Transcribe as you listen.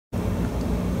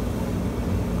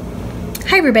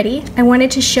Hi everybody, I wanted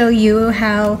to show you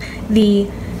how the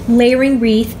layering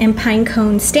wreath and pine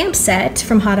cone stamp set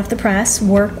from hot off the press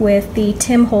work with the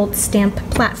Holtz stamp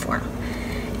platform.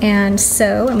 And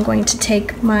so I'm going to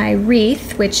take my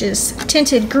wreath, which is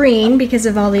tinted green because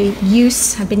of all the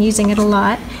use, I've been using it a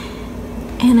lot,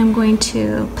 and I'm going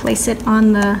to place it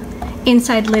on the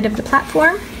inside lid of the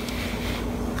platform.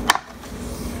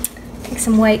 Take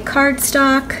some white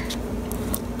cardstock,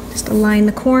 just align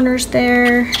the corners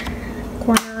there,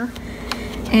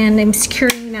 and I'm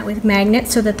securing that with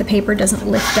magnets so that the paper doesn't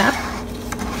lift up.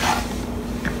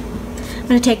 I'm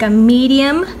going to take a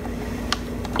medium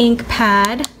ink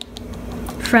pad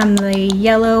from the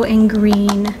yellow and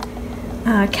green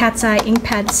Cat's Eye ink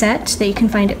pad set that you can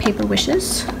find at Paper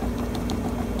Wishes.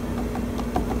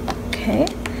 Okay,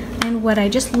 and what I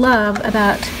just love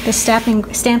about the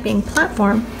stamping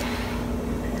platform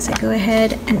is I go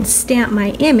ahead and stamp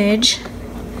my image,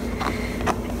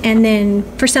 and then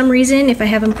for some reason, if I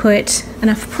haven't put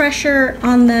enough pressure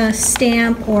on the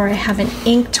stamp or I haven't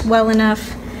inked well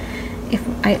enough, if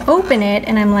I open it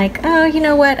and I'm like, oh, you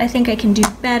know what, I think I can do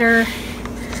better,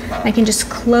 I can just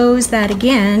close that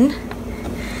again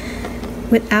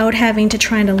without having to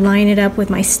try to line it up with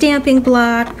my stamping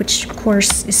block, which of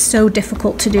course is so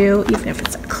difficult to do, even if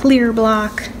it's a clear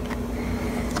block.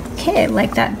 Okay, I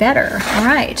like that better. All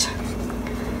right.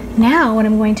 Now what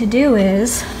I'm going to do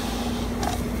is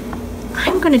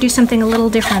I'm going to do something a little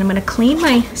different. I'm going to clean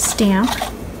my stamp,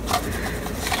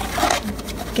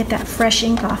 get that fresh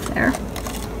ink off there.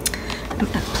 I'm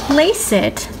going to place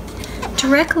it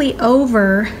directly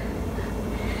over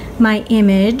my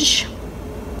image,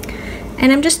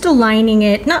 and I'm just aligning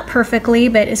it, not perfectly,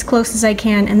 but as close as I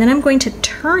can, and then I'm going to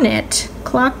turn it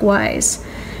clockwise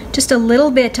just a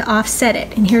little bit to offset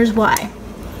it, and here's why.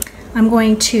 I'm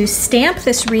going to stamp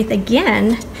this wreath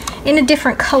again in a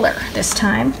different color this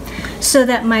time, so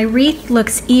that my wreath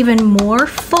looks even more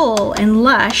full and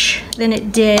lush than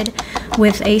it did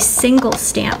with a single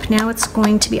stamp. Now it's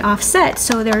going to be offset,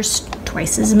 so there's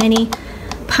twice as many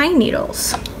pine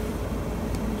needles,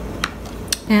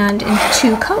 and in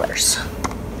two colors.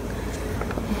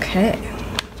 Okay.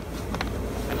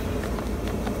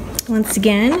 Once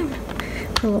again,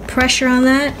 put a little pressure on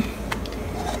that.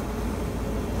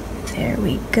 There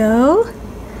we go.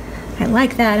 I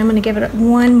like that. I'm going to give it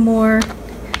one more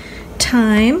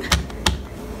time.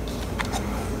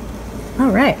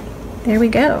 All right, there we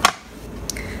go.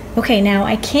 Okay, now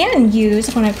I can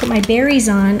use, when I put my berries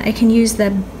on, I can use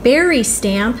the berry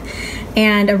stamp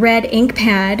and a red ink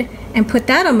pad and put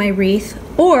that on my wreath,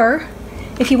 or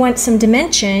if you want some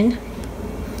dimension,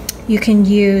 you can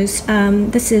use,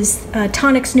 this is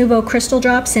Tonics Nouveau Crystal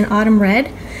Drops in Autumn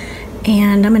Red,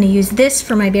 and I'm going to use this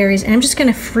for my berries, and I'm just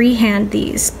going to freehand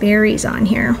these berries on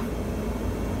here.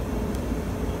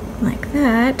 Like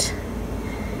that.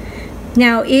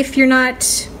 Now, if you're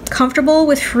not comfortable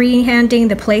with freehanding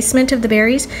the placement of the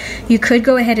berries, you could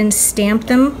go ahead and stamp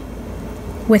them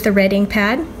with a red ink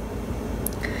pad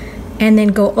and then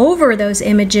go over those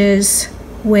images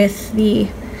with the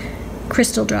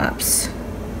crystal drops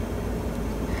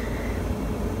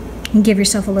and give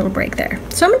yourself a little break there.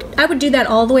 So I would do that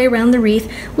all the way around the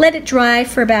wreath, let it dry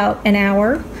for about an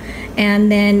hour,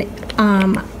 and then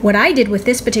what I did with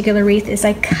this particular wreath is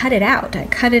I cut it out. I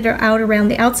cut it out around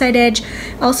the outside edge,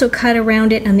 also cut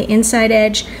around it on the inside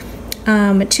edge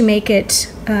to make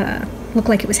it look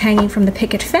like it was hanging from the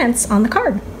picket fence on the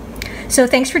card. So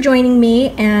thanks for joining me,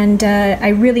 and I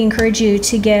really encourage you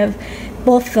to give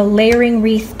both the layering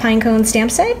wreath pinecone stamp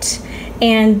set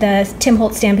and the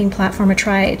Holtz stamping platform a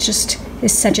try. It just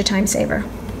is such a time saver.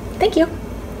 Thank you.